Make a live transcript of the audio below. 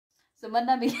So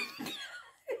manamig.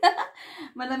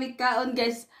 Manamig kaon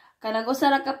guys. Kanang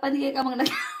usara ka pancake amang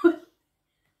nagkaon.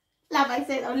 Love, I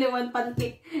said only one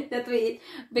pancake that we eat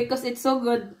because it's so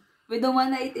good. We don't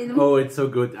wanna eat it. Oh, it's so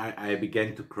good. I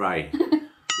began to cry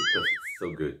because it's so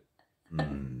good.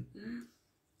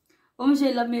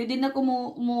 Siya lami. Di na ko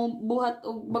mo buhat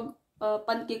o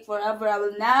pancake forever. I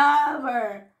will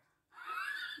never.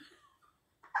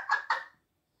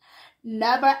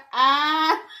 Never.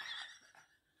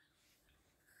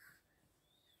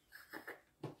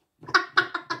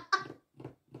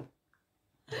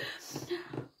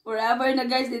 Forever na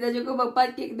guys. Di na dyan ko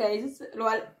mag-pancake guys.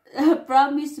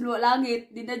 Promise,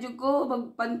 langit. Di na dyan ko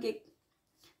mag-pancake.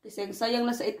 Kasi sayang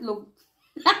lang sa itlog.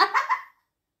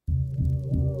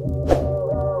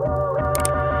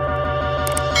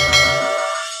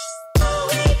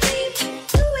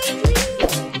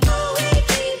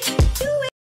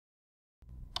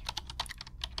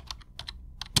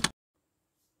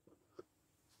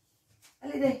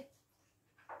 Alide.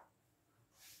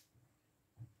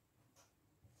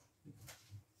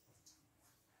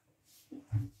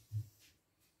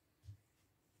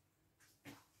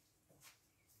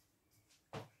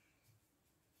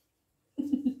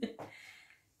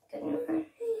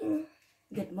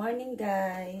 Good morning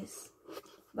guys.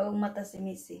 Bagong mata si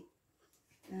Missy.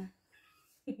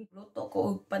 Luto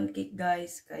ko og pancake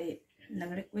guys kay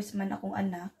nag-request man akong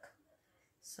anak.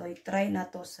 So i-try na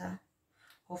to sa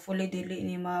hopefully dili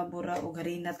ni mabura og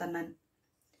harina tanan.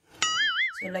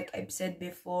 So like I've said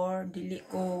before, dili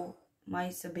ko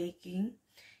may sa baking.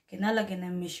 Kinalagyan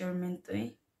ng measurement to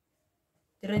eh.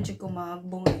 Tira dyan ko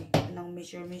mahagbong eh. Anong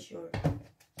measure.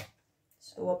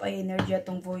 So, wapay energy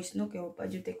atong voice no. Kaya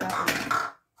wapay dyan kaon.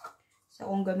 Sa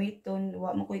akong gamiton,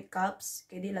 wap mo ko'y cups.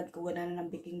 Kaya di lang ko gana ng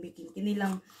baking. Kini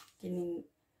lang, kining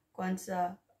kuhan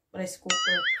sa rice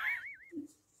cooker.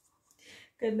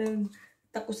 Kanang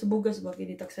tako sa bugas ba,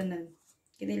 kini taksanan.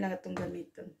 Kini lang atong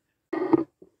gamiton.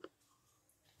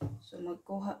 So,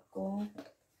 magkuha ko.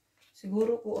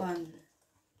 Siguro kuan.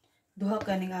 Duha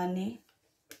kaning ani.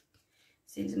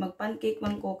 Since mag-pancake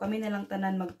man ko, kami na lang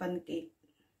tanan mag-pancake.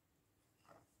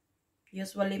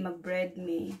 Usually mag-bread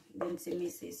me, din si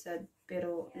Mrs. Sad.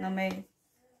 Pero na may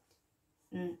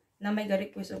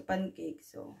ga-request og pancake.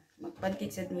 So,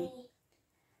 mag-pancake sad me.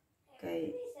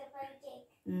 Kay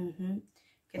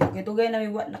kaya dugay na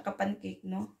may naka-pancake,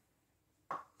 no?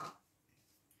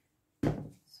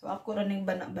 So, ako raning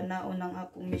bana-banaon ng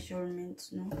akong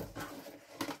measurements, no?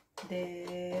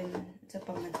 Then, sa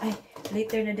paman. Ay,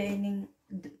 later na dining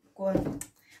kuan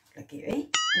lagi eh.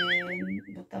 Then,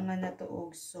 butangan na to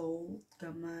og salt,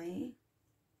 gamay.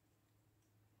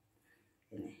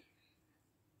 Kini.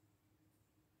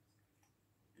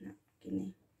 Kini.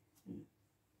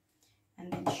 And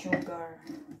then sugar.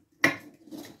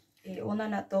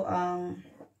 Una na to ang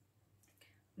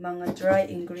mga dry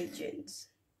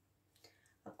ingredients.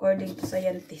 According to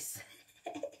scientists.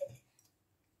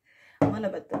 Mana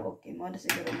ba ito? Okay, mana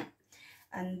siguro na.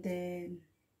 And then,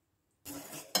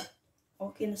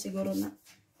 okay na siguro na.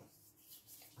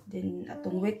 Then,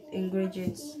 atong wet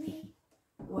ingredients.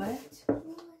 What?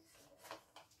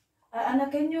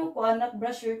 Anak, can you anak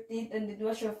brush your teeth and then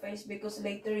wash your face because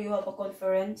later you have a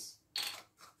conference.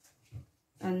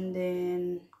 And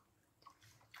then,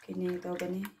 kining tawag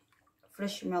ni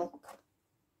fresh milk.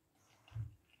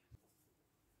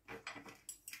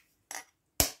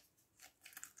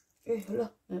 Hala,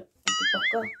 tipak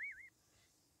ka.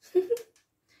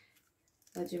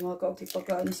 Nadyo mga ka-tipak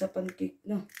ka sa pancake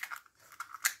na.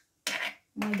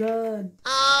 My God.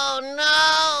 Oh no!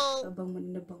 Abang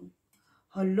maninabang.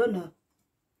 Hala na.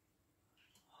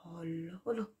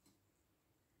 Hala.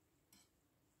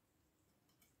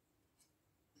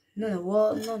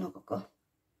 Nanawa na nakaka.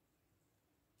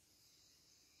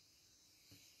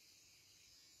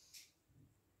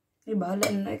 Bahala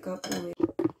na ikapoy.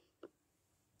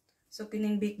 So,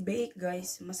 kining bake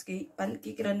guys, maski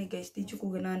pancake rani guys, di ko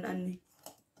ganaan ni.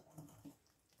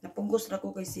 Napugos ra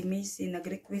ko kay si Missy,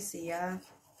 nag-request siya.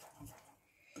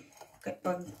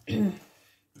 Kapag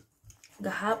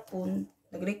gahapon,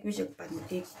 nag-request siya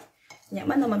pancake. Nya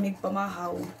man naman may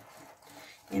pamahaw.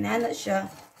 Yan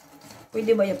siya,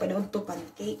 pwede ba yung panood to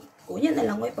pancake? Kunya na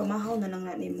lang, may pamahaw na lang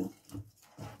nanin mo.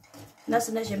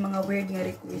 Nasa na siya mga weird nga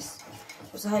request.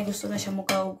 Usahay gusto na siya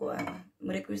mukhaw ko.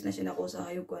 Ma-request na siya na ko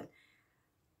usahay ko.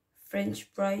 French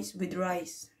fries with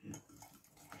rice.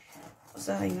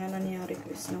 Usahay nga na niya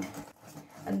request, no?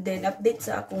 And then, update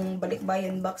sa akong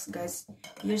balikbayan box, guys.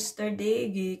 Yesterday,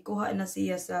 gikuha na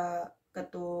siya sa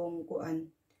katong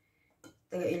kuan.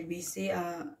 Taga LBC.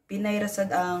 Pinayrasad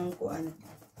ang kuan.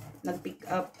 Nag-pick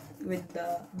up with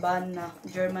the van na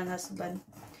German husband.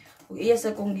 Ug iya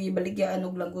sa kong gibaligyan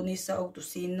og langgonisa og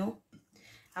tosino.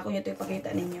 Ako niya to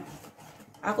ipakita ninyo.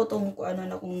 Ako tong ano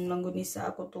na kong langgonisa,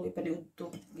 ako tong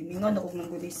ipaniudto. Gimingon akong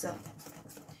langgonisa.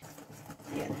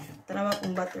 Yan. Tanawa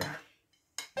kong butter.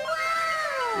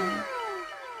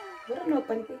 Wala na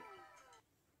pancake.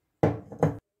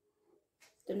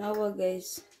 Tanawa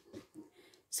guys.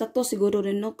 Sakto siguro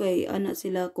rin no kay ana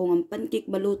sila kung ang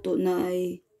pancake baluto na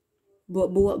ay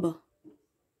buwa-buwa ba?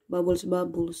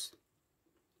 Bubbles.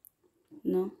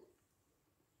 No?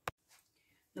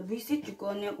 Nabisit yung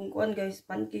kuhan niya kung kuhan guys,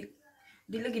 pancake.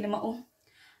 Di lagi na mao.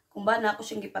 Kung ba na ako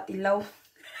siyang gipatilaw.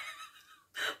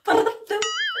 Parang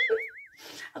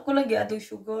ako lang giadong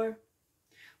sugar.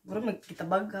 Buro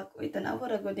magkitabag ako. Itanawa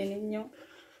rago din ninyo.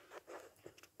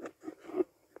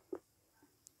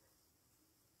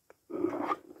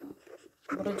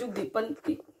 Buro jug di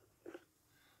pancake.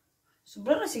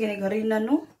 Sobra na sige nagharina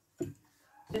no.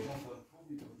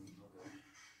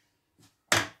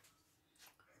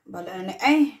 Bala na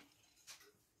ay.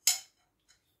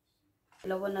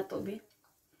 Lawan na to, bi.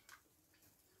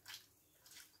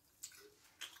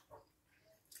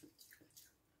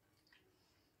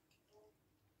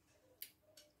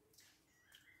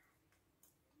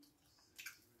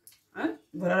 Ha?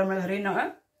 Wala naman harina, ha?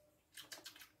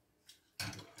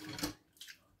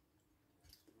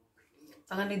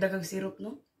 Tangan ni dagang syrup,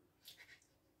 no?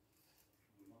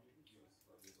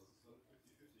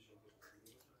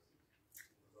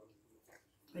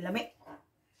 May lami.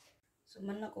 So,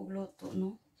 man na kong luto,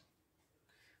 no?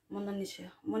 Muna ni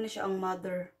siya. Muna siya ang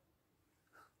mother.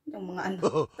 Yung mga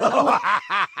ano.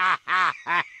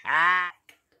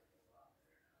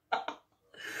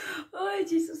 Ay,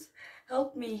 Jesus.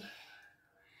 Help me.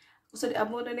 Ako sa di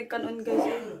amo na nagkanon, guys.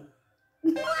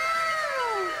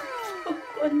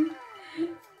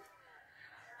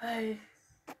 Ay.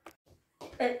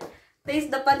 Taste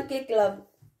the pancake, love.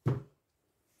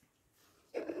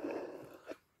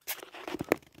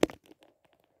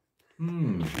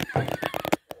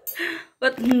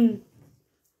 But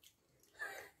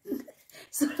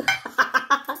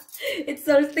it's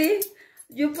salty.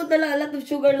 You put a lot of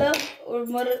sugar, love, or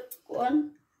more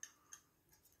kuan?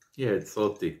 Yeah, it's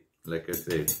salty, like I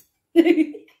said.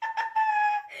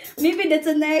 Maybe that's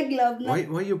an egg, love.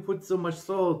 Why you put so much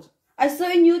salt? I saw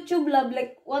in YouTube, love,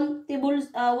 like 1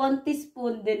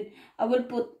 teaspoon. Then I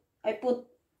put.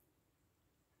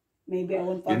 Maybe I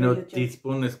won't follow You know, YouTube.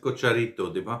 teaspoon is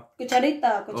cucharito, diba?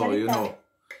 Cucharita. Oh, you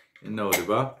know,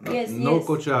 diba? Yes, no yes.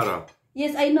 cuchara.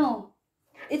 Yes, I know.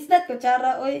 It's not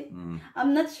kuchara, oy.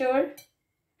 I'm not sure.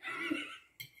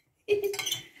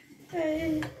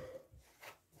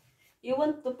 You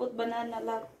want to put banana,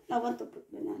 love? I want to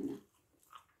put banana.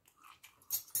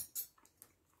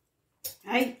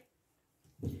 Hi.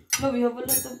 No, we have a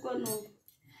lot of ano.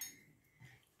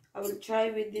 I will try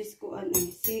with this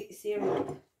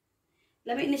syrup.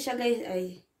 Labi ni siya, guys,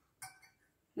 ay.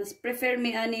 Mas prefer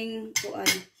me aning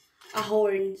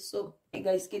ahorn. So,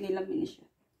 guys, kinilami ni siya.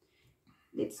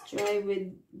 Let's try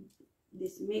with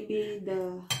this. Maybe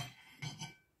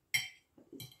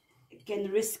it can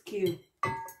rescue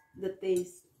the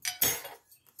taste.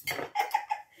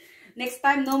 Next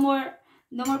time, no more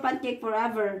pancake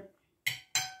forever.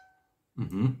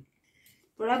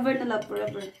 Forever na love,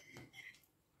 forever.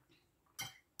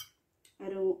 I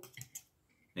don't.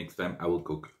 Next time I will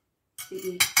cook.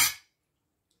 Sige.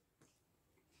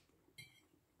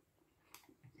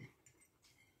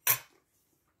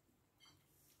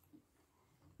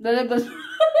 Talaga.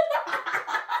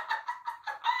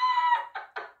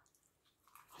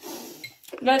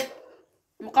 Guys,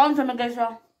 mukhaon sa mga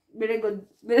siya. Very good.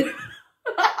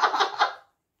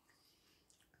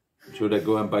 Should I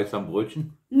go and buy some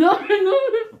Brötchen? No.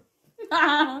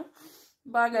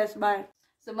 Bye guys, bye.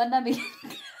 So manamig.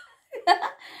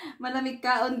 Manamig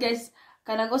kaon guys.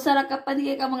 Kanang usara ka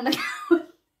pancake ka mga nagkaon.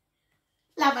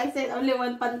 Love, I said only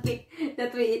one pancake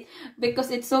that we eat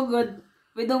because it's so good.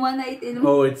 We don't wanna eat it.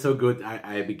 Oh, it's so good.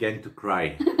 I began to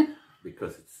cry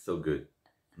because it's so good.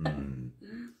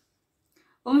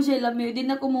 Siya love me. Di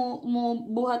na ko mo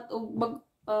buhat og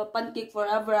pancake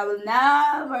forever. I will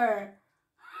never.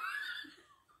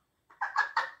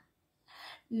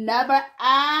 Never.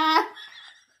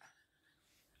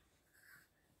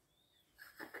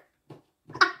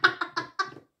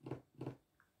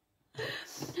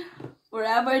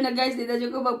 Forever na guys, di na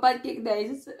dyan ko mag-pancake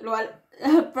guys.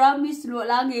 Promise, luwa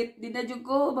langit. Di na dyan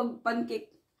ko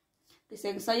mag-pancake.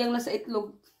 Kasi sayang lang sa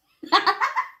itlog.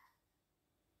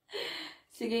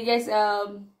 Sige guys,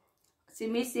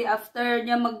 si Missy, after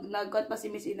niya nag-got pa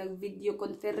si Missy, nag-video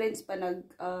conference pa,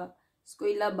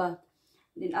 eskwela ba.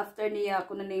 Then after niya,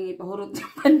 ako na nang ipahurot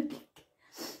ng pancake.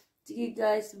 Sige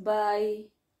guys, bye.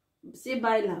 Say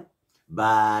bye lang.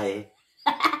 Bye.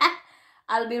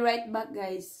 I'll be right back,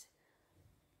 guys.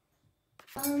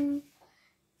 Do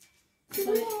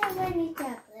you have any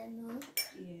chocolate milk?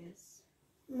 Yes.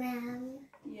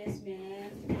 Ma'am. Yes,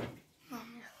 ma'am.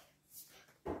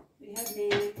 We have,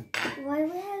 ma'am. Why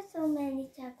we have so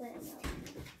many chocolate milk?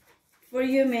 For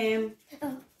you, ma'am.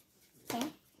 Oh, okay.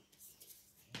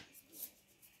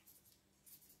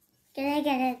 Can I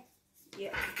get it?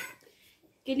 Yeah.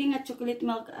 Kini nga chocolate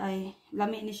milk ay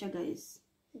lami ni siya, guys.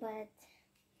 But,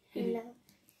 no.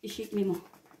 I-shake me mo.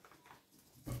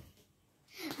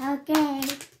 Okay.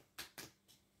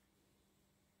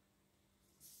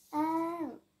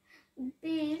 Oh,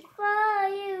 before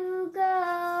you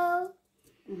go.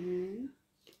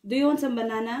 Do you want some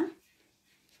banana?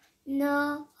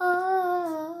 No,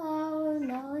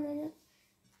 no.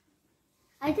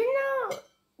 I don't know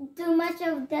too much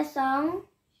of the song.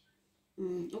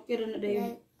 Okay rin na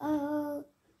dayo. Like, oh,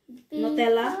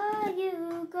 Nutella? before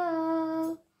you go.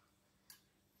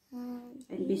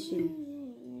 And bishin.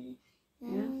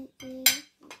 Yeah.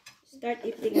 Start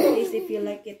eating at least if you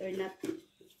like it or not.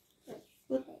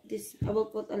 Put this. I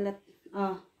will put a lot.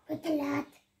 Put a lot.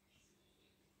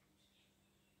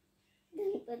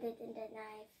 Don't put it in the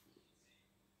knife.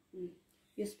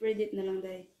 You spread it na lang,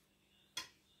 day.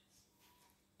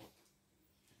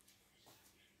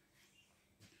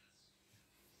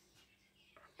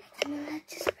 I don't know how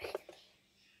to spread it.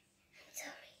 I'm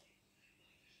sorry.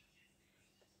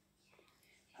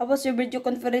 How was your video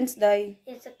conference, day?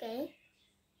 It's okay.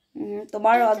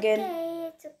 Tomorrow It's again. okay.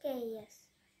 It's okay. Yes.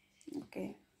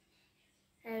 Okay.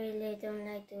 I really don't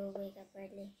like to wake up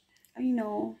early. I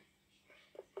know.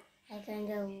 I kind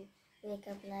of wake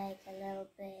up like a little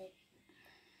bit.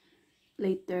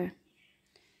 Later.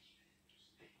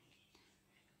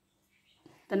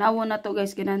 Tanawo na to,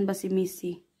 guys. Ganahan ba si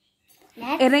Missy?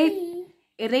 Let's I-rate.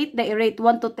 see. I-rate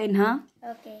 1 to 10, ha?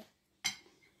 Okay.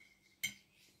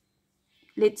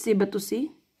 Let's see ba to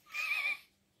see?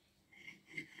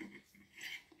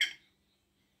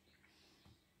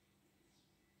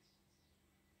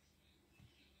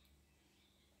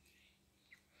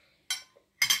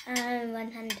 I'm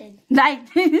 100. Day!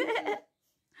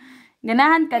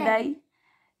 Ganahan ka, day?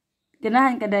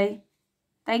 Ganahan ka, day?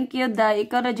 Thank you, day.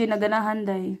 Ikaw na dyan na ganahan,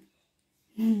 day.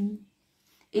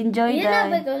 Enjoy, You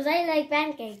know, day. because I like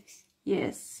pancakes.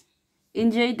 Yes.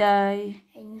 Enjoy, day.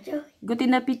 Enjoy. Good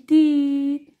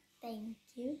appetit. Thank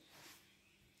you.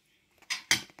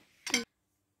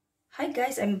 Hi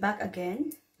guys, I'm back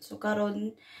again. So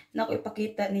karon nako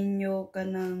ipakita ninyo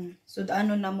kanang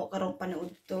sudano namo karong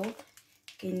panood to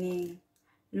kining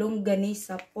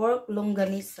longganisa, pork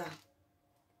longganisa.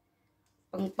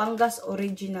 Pangpangas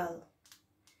original.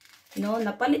 No,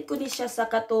 napalit ko ni siya sa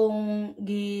katong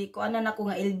kuanan ako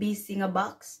nga LBC nga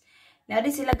box.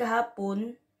 Naadi sila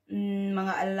gahapon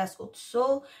mga alas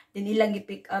 8, din ilang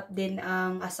i-pick up din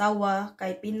ang asawa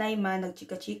kay Pinay man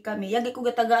nagchika-chika mi. Yagi ko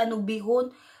gatagaan og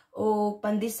bihon o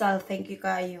pandesal, thank you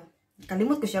kayo.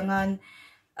 Kalimot ko siya nga.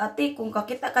 Ate, kung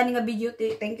kakita ka ni nga video,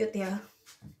 thank you tiya.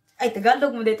 Ay,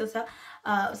 Tagalog mo dito sa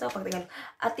sa pag Tagalog.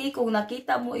 Ate, kung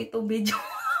nakita mo itong video.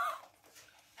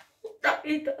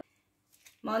 Takita.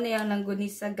 Mao na yang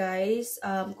langgonisa, guys.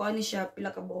 Kuan ni siya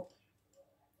pila ka buok.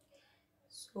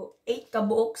 So, 8 ka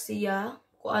buok siya,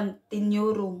 kuan 10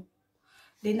 euro.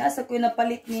 Din asa ko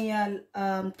napalit niya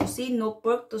tocino,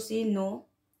 pork tocino.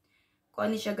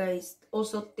 Kuan ni siya, guys.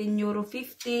 Also 10 euro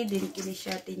 50, din kini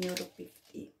siya 10 euro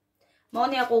 50. Mao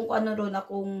ni akong kuano ron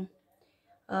akong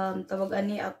tawag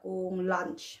ani akong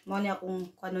lunch. Mao ni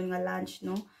akong kuano nga lunch,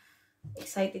 no.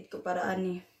 Excited ko para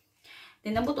ani.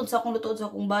 Din nabutod sa akong lutuod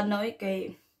sa akong banaw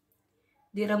kay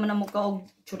di ra man mo ka og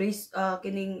chorizo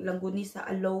kining langgonisa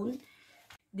alone.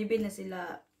 Di ba na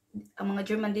sila ang mga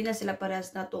German din na sila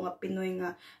parehas na to nga Pinoy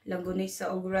nga langgonisa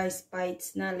og rice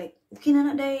bites na like okay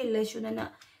na dai lesyo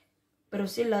na. Pero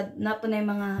sila na pa na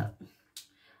mga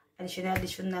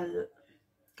additional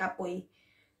kapoy.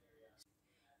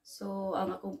 So,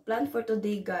 ang akong plan for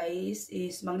today, guys,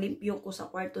 is manglimpyo ko sa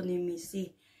kwarto ni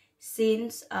Missy.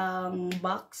 Since ang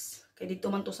box, kay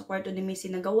dito man to sa kwarto ni Missy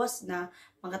nagawas na,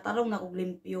 makatarong na kong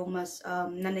limpyo, mas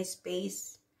nanay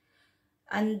space.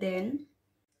 And then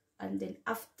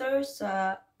after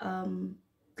sa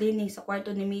cleaning sa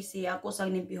kwarto ni Missy, ako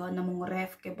sang limpyohan na mong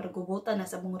ref, kay bargubutan na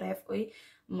sa mong ref, oy,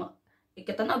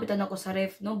 ikatanaw bitan ako sa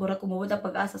ref, no? Bura kumubuta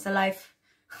pag-asa sa life.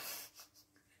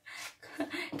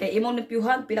 Kay imong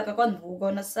limpyuhan, pila ka kon, hugaw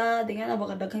na sa, di nga na,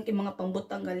 baka daghan kay mga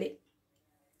pangbutang gali.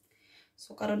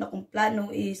 So, karon akong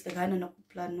plano is, daghanan akong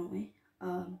plano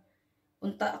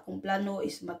unta akong plano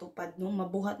is matupad, no?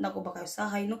 Mabuhat na ko ba kayo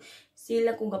sahay, no?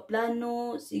 Sila ko ga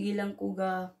plano, sige lang ko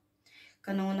ga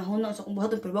kanang nahuna sa akong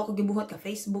buhaton, pero ako gibuhat ka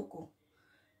Facebook ko,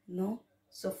 no?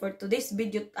 So for today's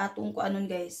video, atong ko anon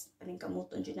guys, paning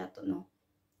kamuton dyan nato, no?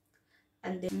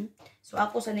 And then, so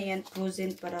ako sa niyan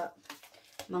frozen para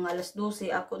mga alas 12,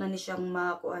 ako na ni siyang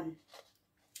makaon.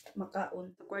 Sa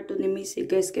kwarto ni Missy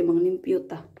guys, kay mga limpyo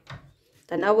ta.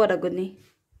 Tanawa ra gud ni.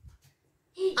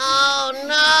 Oh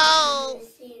no!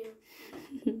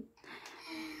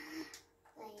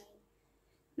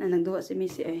 Na nagduwa si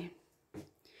Missy ay.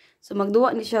 So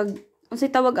magduwa ni siya, unsay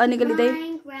tawag ani galiday?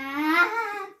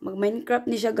 Minecraft. Mag-Minecraft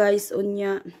ni siya guys,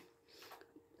 unya.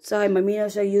 Sa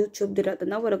maminaw siya YouTube dira,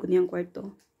 tanawa ra gud niyang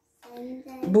kwarto.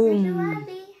 Boom.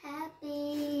 Be happy.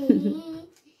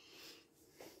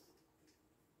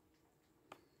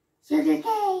 Sugar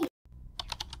cake.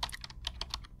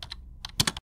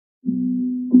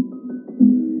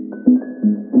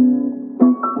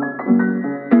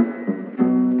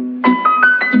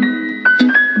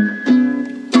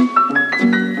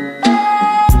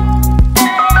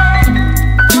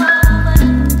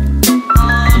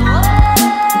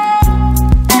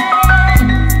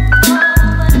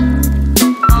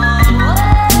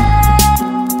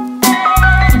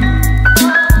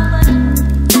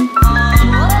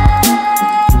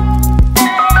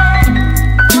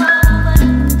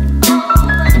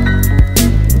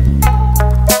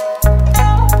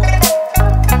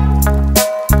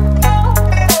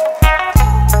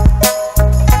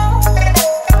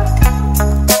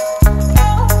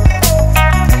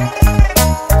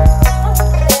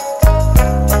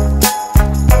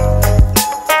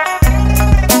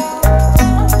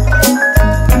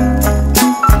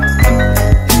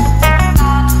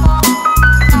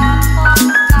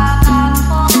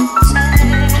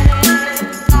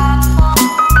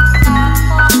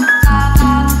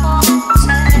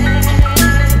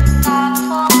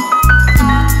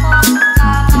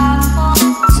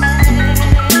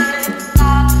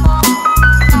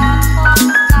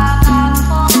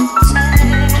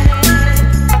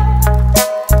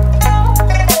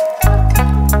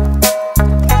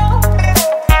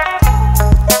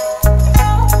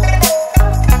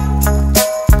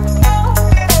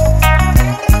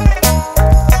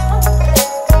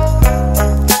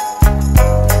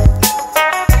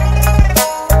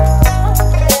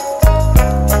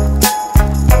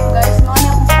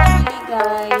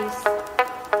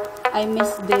 I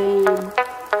miss them.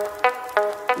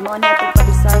 Mo na itong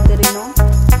pabisag diri, no?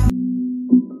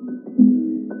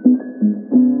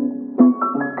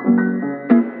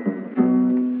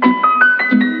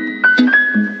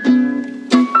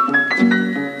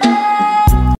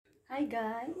 Hi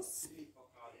guys.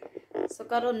 So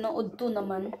karon no udto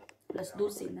naman, alas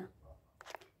 12 na.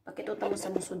 Pakituta mo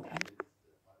sa musudan.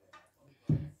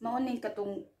 Mao ni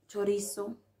katong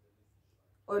chorizo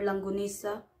or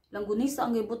langgonisa. Langgonisa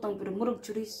ang gibutang pero murag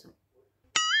chorizo.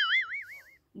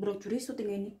 Murag chorizo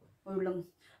tingay ni or lang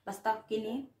basta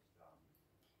kini.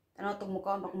 Tanaw tong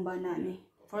mukaon pa kung bana ni.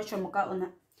 For sure mukaon na.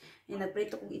 Ni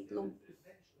nagprito kong itlog.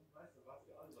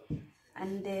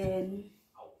 And then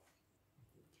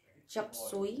chop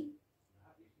suey.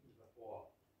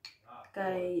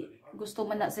 Kay gusto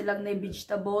man na silang na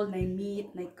vegetable, na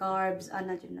meat, na carbs,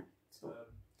 ana dyan na.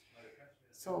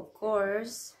 So of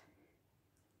course,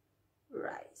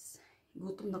 rice.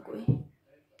 Gutom na ko eh.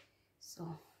 So,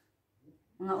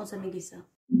 mga unsa mi gisa.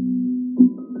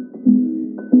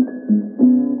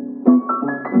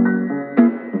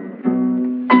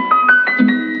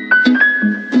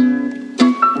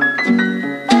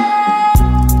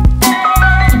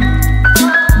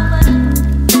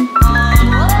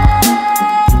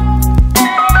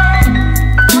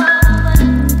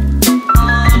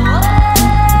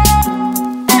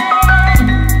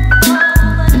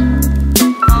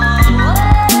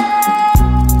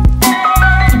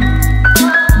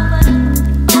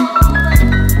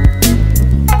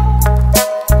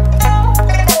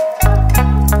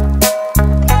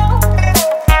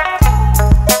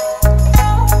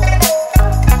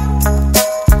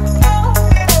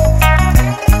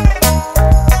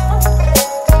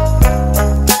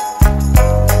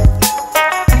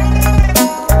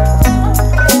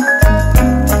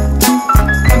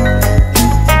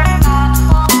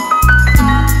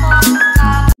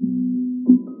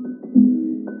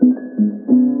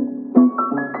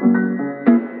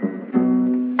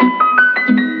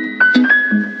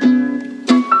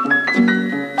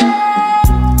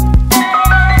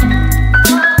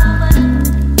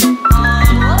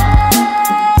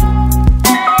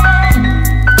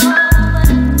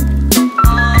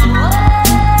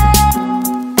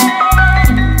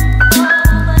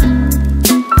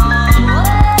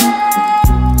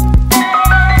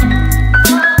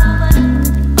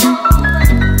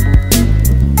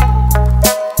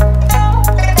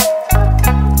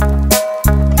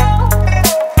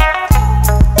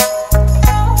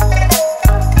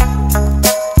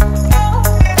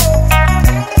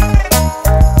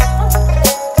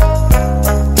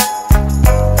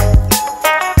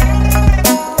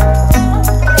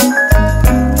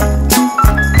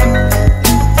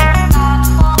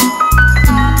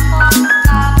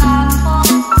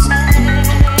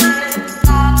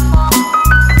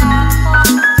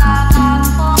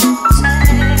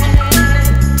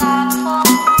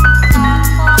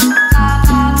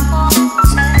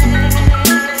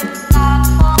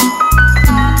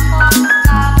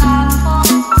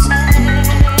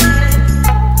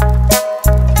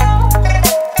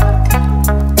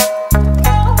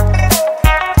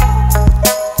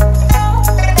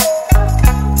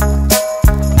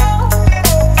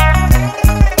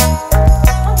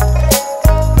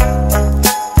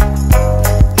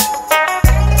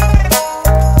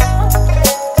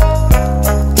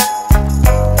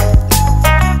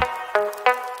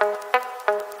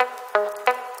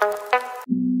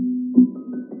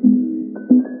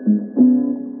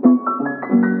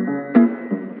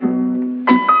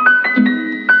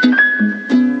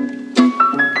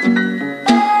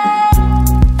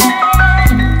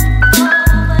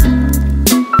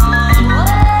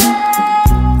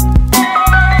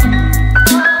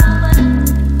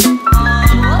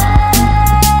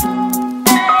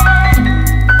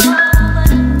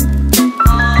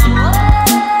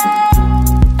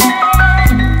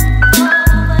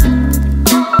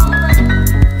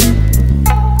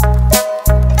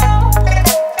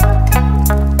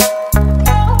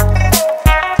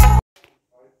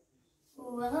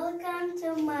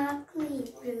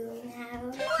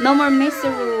 No more messy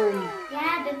room.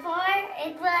 Yeah, before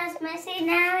it was messy,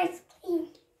 now it's clean.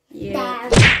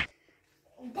 Yeah.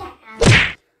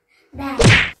 Dab.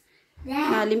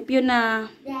 Limpyo na.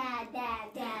 Dab.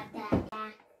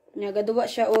 Nya gaduwa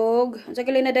siya og unsa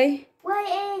gali na day?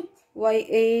 Y8.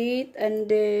 Y8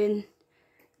 and then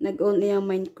nag-on niya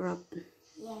Minecraft.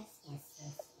 Yes.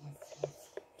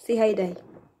 Say hi day.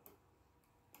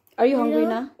 Are you hungry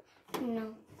na?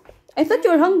 No, I thought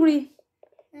you were hungry.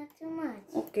 not too much.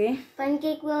 Okay.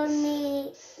 Pancake will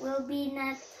be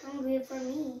not hungry for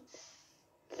me.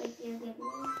 If you give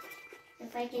me,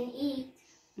 if I can eat.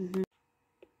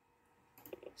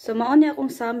 So mao ni akong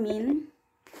samin.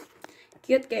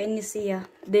 Cute kay ni siya.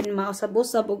 Then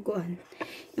mausab-usab og kuan.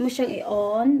 Imo siyang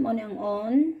i-on, mao ni ang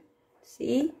on.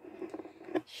 See?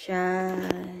 Siya.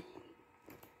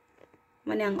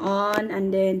 Mao ni ang on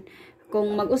and then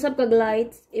kung mag-usab kag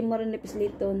lights, imo rin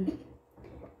ipisliton.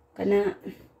 Kana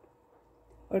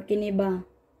or kini ba?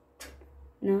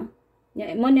 No? Nya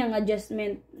imo ni ang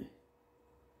adjustment.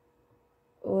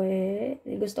 Oy,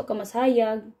 gusto ka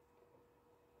masayag.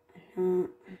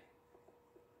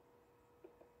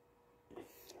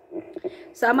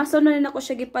 Sa Amazon na rin ako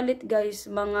siya gipalit guys,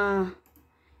 mga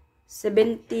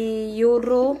 70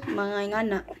 euro, mga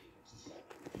ingana.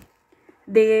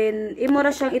 Then imo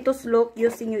ra siyang ituslok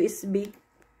using USB.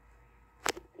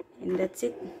 And that's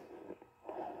it.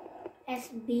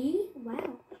 SB?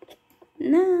 Wow.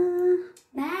 Na.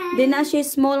 Bye. Then na siya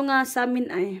small nga sa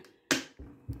amin ay.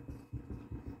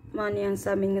 Man yang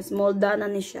sa amin nga small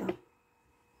dana ni siya.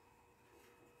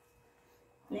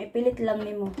 Naipilit lang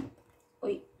nimo.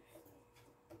 Uy.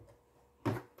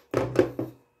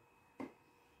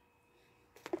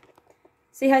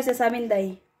 Say hi sa amin,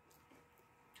 day.